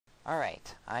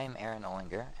Alright, I'm Aaron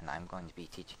Olinger, and I'm going to be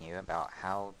teaching you about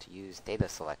how to use data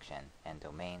selection and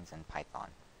domains in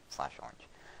Python/Orange.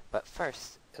 But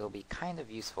first, it'll be kind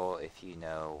of useful if you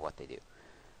know what they do.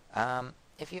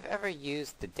 If you've ever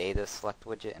used the data select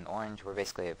widget in Orange, we're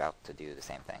basically about to do the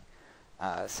same thing.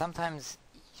 Sometimes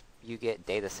you get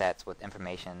data sets with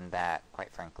information that,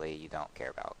 quite frankly, you don't care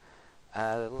about.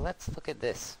 Let's look at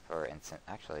this, for instance.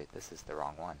 Actually, this is the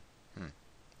wrong one.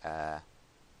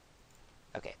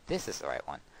 Okay, this is the right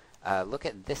one. Look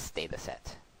at this data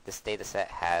set. This data set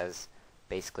has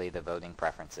basically the voting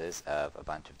preferences of a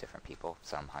bunch of different people.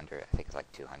 Some 100, I think it's like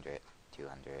 200,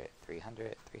 200,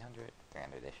 300, 300,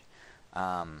 300-ish.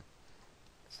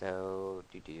 So,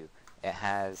 it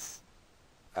has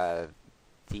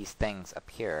these things up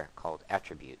here called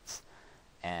attributes.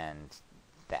 And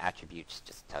the attributes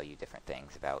just tell you different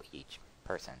things about each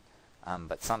person.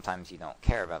 But sometimes you don't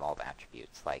care about all the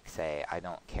attributes. Like, say, I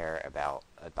don't care about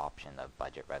adoption of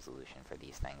budget resolution for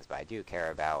these things, but I do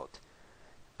care about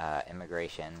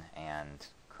immigration, and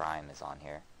crime is on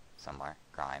here somewhere,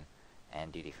 crime,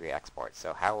 and duty-free exports.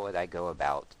 So how would I go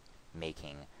about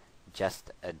making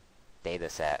just a data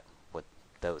set with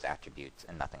those attributes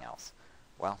and nothing else?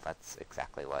 Well, that's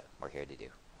exactly what we're here to do.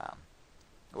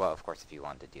 Well, of course, if you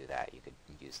wanted to do that, you could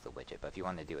use the widget. But if you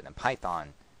want to do it in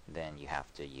Python, then you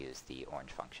have to use the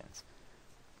orange functions.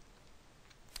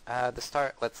 To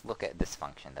start, let's look at this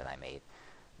function that I made.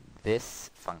 This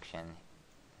function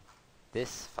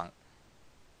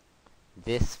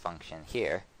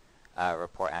here,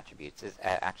 report attributes, is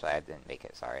actually I didn't make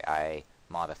it. Sorry, I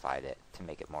modified it to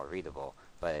make it more readable,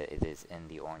 but it is in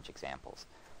the orange examples.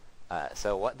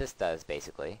 So what this does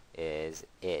basically is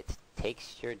it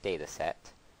takes your data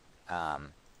set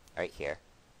right here,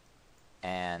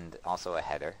 and also a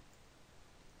header,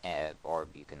 or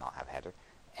you can not have a header,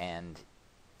 and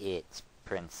it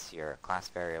prints your class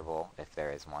variable if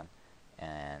there is one,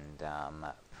 and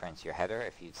prints your header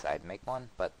if you decide to make one.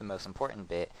 But the most important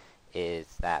bit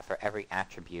is that for every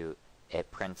attribute,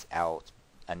 it prints out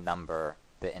a number,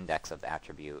 the index of the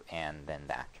attribute, and then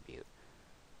the attribute.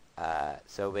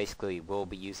 So basically, we'll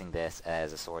be using this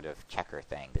as a sort of checker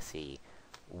thing to see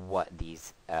what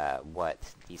these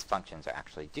functions are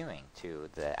actually doing to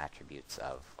the attributes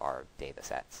of our data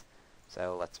sets.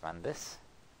 So let's run this.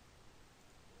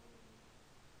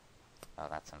 Oh,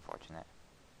 that's unfortunate.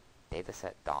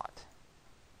 Dataset dot.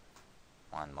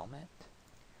 One moment.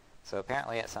 So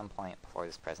apparently at some point before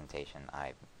this presentation,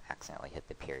 I accidentally hit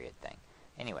the period thing.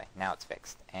 Anyway, now it's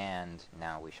fixed, and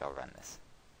now we shall run this.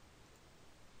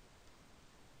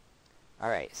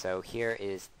 Alright, so here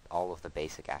is all of the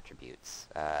basic attributes.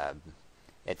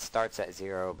 It starts at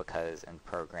 0 because in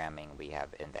programming we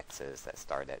have indexes that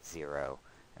start at 0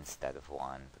 instead of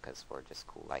 1 because we're just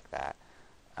cool like that.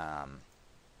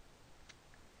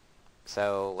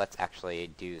 So let's actually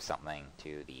do something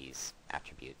to these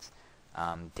attributes.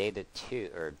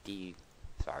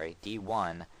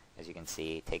 D1, as you can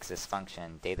see, takes this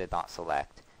function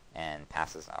data.select and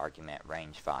passes an argument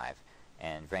range 5.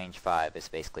 And range 5 is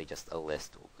basically just a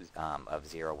list of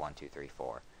 0, 1, 2, 3,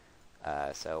 4.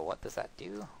 So what does that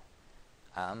do?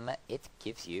 It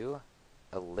gives you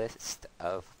a list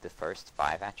of the first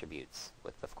 5 attributes.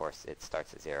 With, of course, it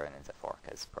starts at 0 and ends at 4,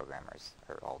 because programmers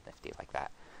are all nifty like that.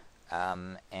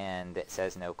 And it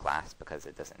says no class because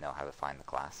it doesn't know how to find the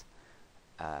class.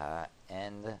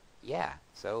 And yeah,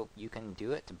 so you can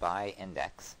do it by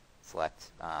index. Select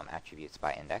attributes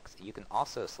by index. You can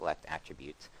also select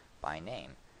attributes by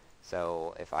name.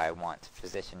 So if I want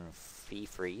physician fee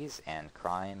freeze and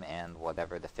crime and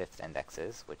whatever the 5th index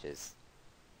is, which is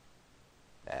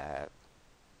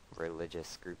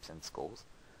religious groups and schools,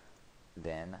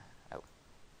 then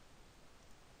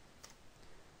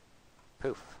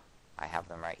poof, I have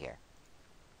them right here.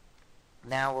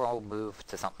 Now we'll move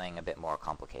to something a bit more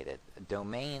complicated.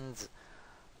 Domains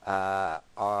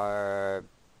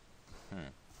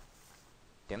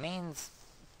domains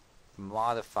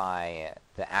modify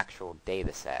the actual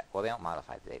data set. Well, they don't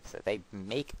modify the data set. They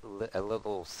make a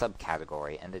little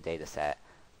subcategory in the data set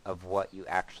of what you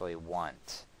actually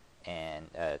want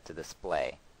and to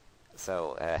display.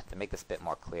 So to make this a bit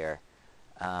more clear,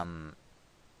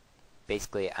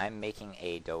 basically I'm making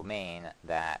a domain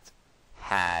that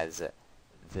has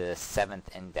the 7th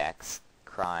index,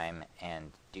 crime,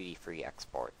 and duty-free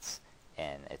exports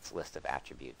in its list of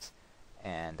attributes.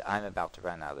 And I'm about to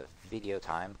run out of video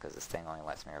time because this thing only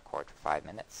lets me record for 5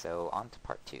 minutes, so on to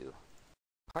part 2.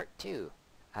 Part 2,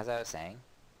 as I was saying,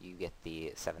 you get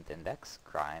the 7th index,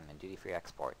 crime, and duty-free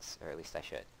exports, or at least I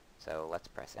should. So let's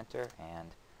press enter,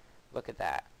 and look at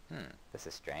that. This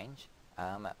is strange.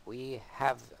 We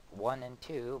have 1 and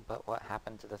 2, but what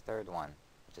happened to the third one?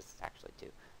 Which is actually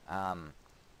 2.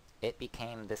 It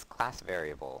became this class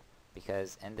variable,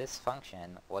 because in this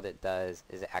function, what it does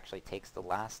is it actually takes the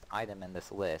last item in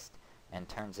this list and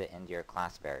turns it into your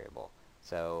class variable.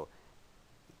 So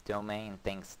domain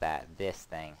thinks that this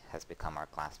thing has become our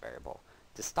class variable.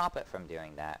 To stop it from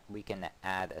doing that, we can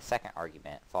add a second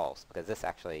argument, false, because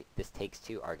this takes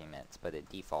 2 arguments, but it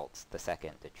defaults the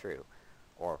second to true,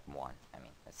 or 1. I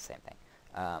mean, it's the same thing.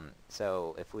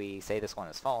 So if we say this one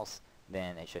is false,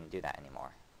 then it shouldn't do that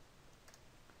anymore.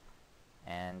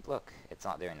 And look, it's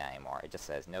not doing that anymore. It just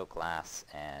says no class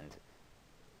and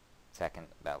second,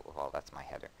 well, that's my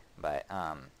header. But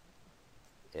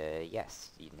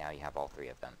yes, now you have all 3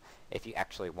 of them. If you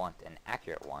actually want an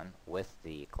accurate one with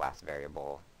the class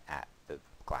variable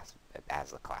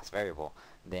as the class variable,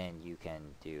 then you can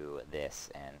do this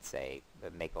and say,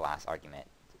 make the last argument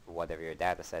whatever your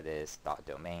data set is,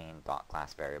 .domain,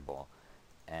 .class variable,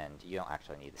 and you don't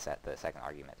actually need to set the second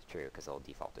argument to true because it'll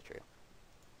default to true.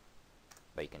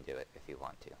 But you can do it if you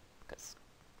want to, because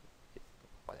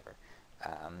whatever.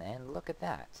 And look at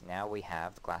that. Now we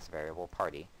have the class variable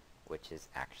party, which is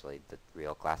actually the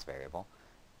real class variable,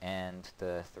 and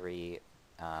the 3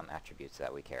 attributes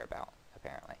that we care about,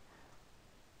 apparently.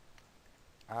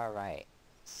 Alright,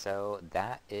 so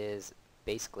that is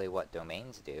basically what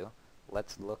domains do.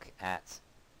 Let's look at...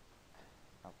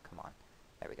 oh, come on.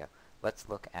 There we go. Let's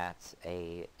look at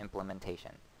a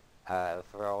implementation.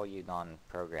 For all you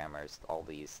non-programmers, all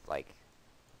these, like,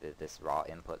 this raw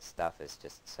input stuff is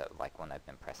just so, like, when I've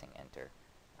been pressing enter,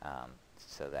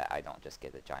 so that I don't just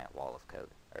get a giant wall of code,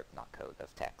 or not code,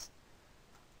 of text.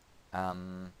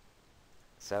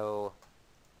 So,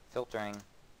 filtering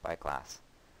by class.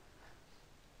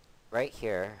 Right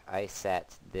here, I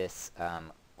set this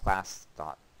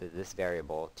this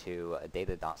variable to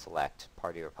data.select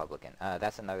party Republican.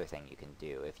 That's another thing you can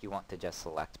do. If you want to just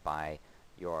select by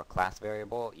your class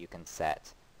variable, you can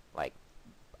set like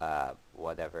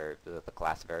whatever the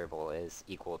class variable is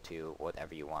equal to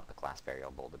whatever you want the class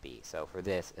variable to be. So for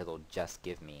this, it'll just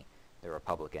give me the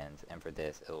Republicans, and for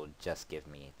this, it'll just give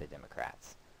me the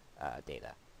Democrats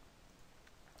data.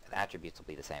 The attributes will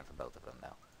be the same for both of them,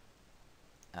 though.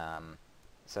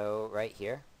 So right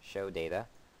here, show data.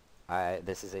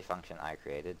 This is a function I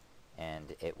created,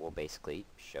 and it will basically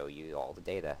show you all the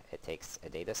data. It takes a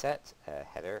data set, a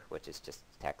header, which is just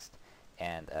text,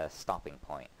 and a stopping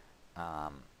point.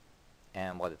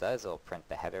 And what it does, it'll print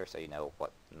the header so you know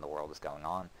what in the world is going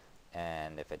on,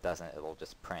 and if it doesn't, it'll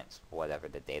just print whatever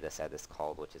the data set is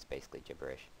called, which is basically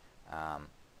gibberish.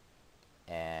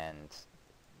 And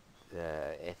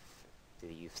if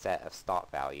you've set a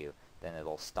stop value, then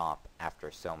it'll stop after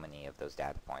so many of those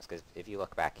data points. Because if you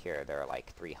look back here, there are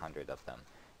like 300 of them,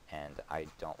 and I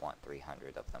don't want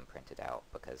 300 of them printed out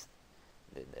because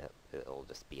it'll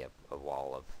just be a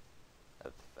wall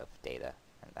of data,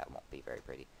 and that won't be very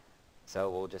pretty. So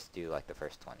we'll just do like the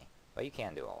first 20. But you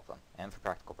can do all of them, and for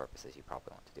practical purposes, you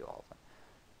probably want to do all of them.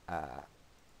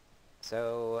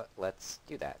 So let's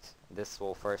do that. This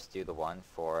will first do the one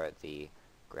for the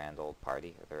grand old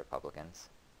party, or the Republicans.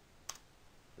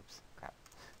 Oops, crap.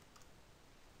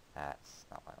 That's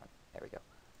not what I want. There we go.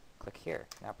 Click here.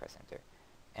 Now press enter.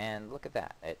 And look at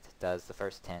that. It does the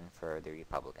first 10 for the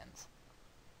Republicans.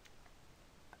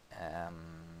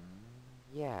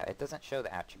 Yeah, it doesn't show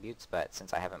the attributes, but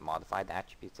since I haven't modified the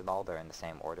attributes at all, they're in the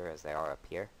same order as they are up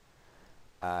here.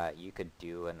 You could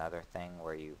do another thing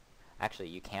where you... Actually,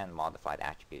 you can modify the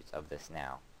attributes of this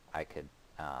now. I could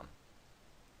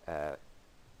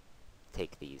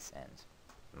take these and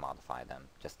modify them,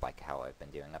 just like how I've been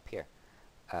doing up here.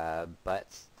 But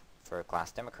for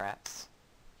class Democrats,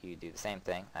 you do the same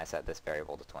thing. I set this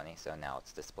variable to 20, so now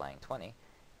it's displaying 20.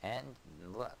 And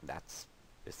look, that's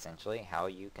essentially how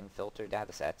you can filter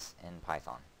datasets in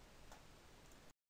Python.